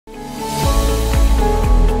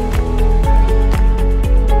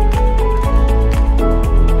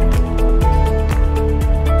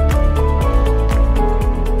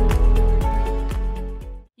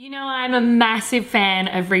I'm a massive fan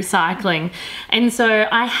of recycling. And so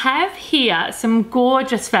I have here some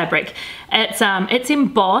gorgeous fabric. It's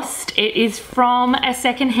embossed. It is from a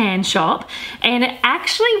secondhand shop, and it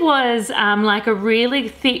actually was like a really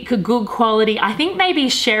thick, good quality, I think maybe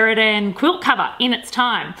Sheridan quilt cover in its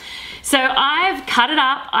time. So I've cut it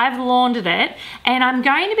up, I've laundered it, and I'm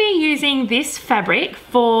going to be using this fabric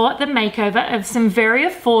for the makeover of some very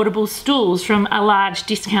affordable stools from a large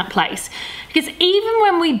discount place. Because even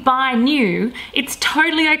when we buy new, it's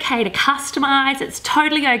totally okay to customize, it's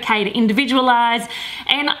totally okay to individualize,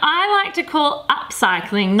 and I like to call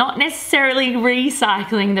upcycling, not necessarily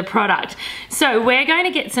recycling the product. So we're going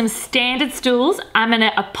to get some standard stools. I'm going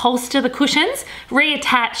to upholster the cushions,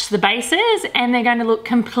 reattach the bases, and they're going to look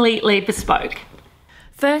completely bespoke.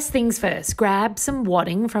 First things first, grab some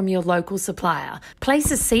wadding from your local supplier.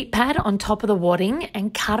 Place a seat pad on top of the wadding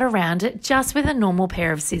and cut around it just with a normal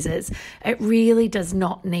pair of scissors. It really does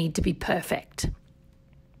not need to be perfect.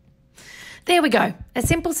 There we go, a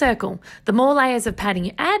simple circle. The more layers of padding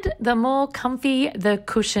you add, the more comfy the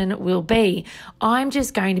cushion will be. I'm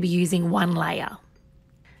just going to be using one layer.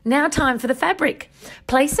 Now time for the fabric.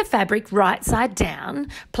 Place the fabric right side down,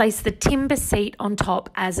 place the timber seat on top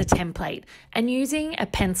as a template, and using a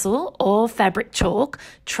pencil or fabric chalk,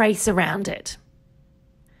 trace around it.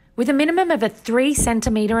 With a minimum of a 3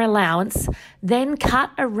 centimetre allowance, then cut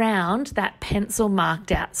around that pencil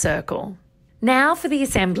marked out circle. Now for the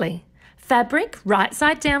assembly. Fabric right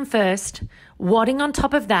side down first, wadding on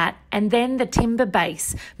top of that, and then the timber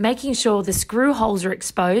base, making sure the screw holes are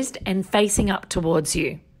exposed and facing up towards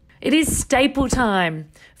you. It is staple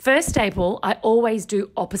time. First staple, I always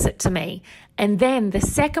do opposite to me, and then the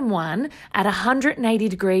second one at 180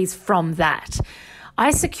 degrees from that.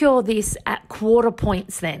 I secure this at quarter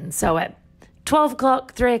points then, so at 12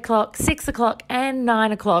 o'clock, 3 o'clock, 6 o'clock, and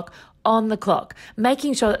 9 o'clock on the clock,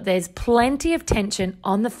 making sure that there's plenty of tension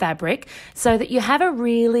on the fabric so that you have a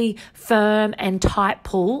really firm and tight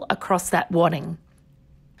pull across that wadding.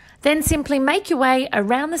 Then simply make your way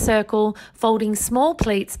around the circle, folding small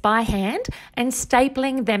pleats by hand and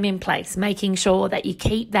stapling them in place, making sure that you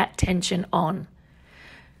keep that tension on.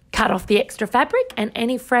 Cut off the extra fabric and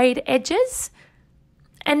any frayed edges.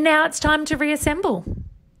 And now it's time to reassemble.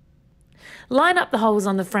 Line up the holes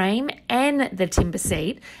on the frame and the timber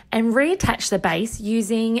seat and reattach the base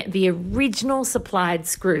using the original supplied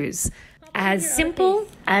screws. As simple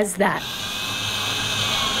as that.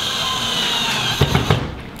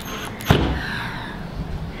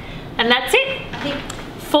 And that's it.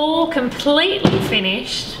 4 completely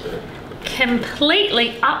finished,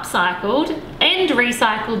 completely upcycled and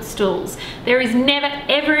recycled stools. There is never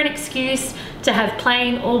ever an excuse to have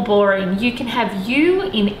plain or boring. You can have you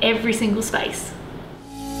in every single space.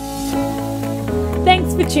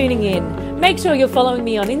 Thanks for tuning in. Make sure you're following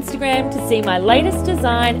me on Instagram to see my latest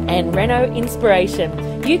design and reno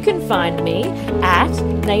inspiration. You can find me at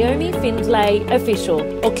Naomi Findlay Official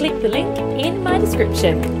or click the link in my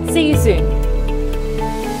description. See you soon.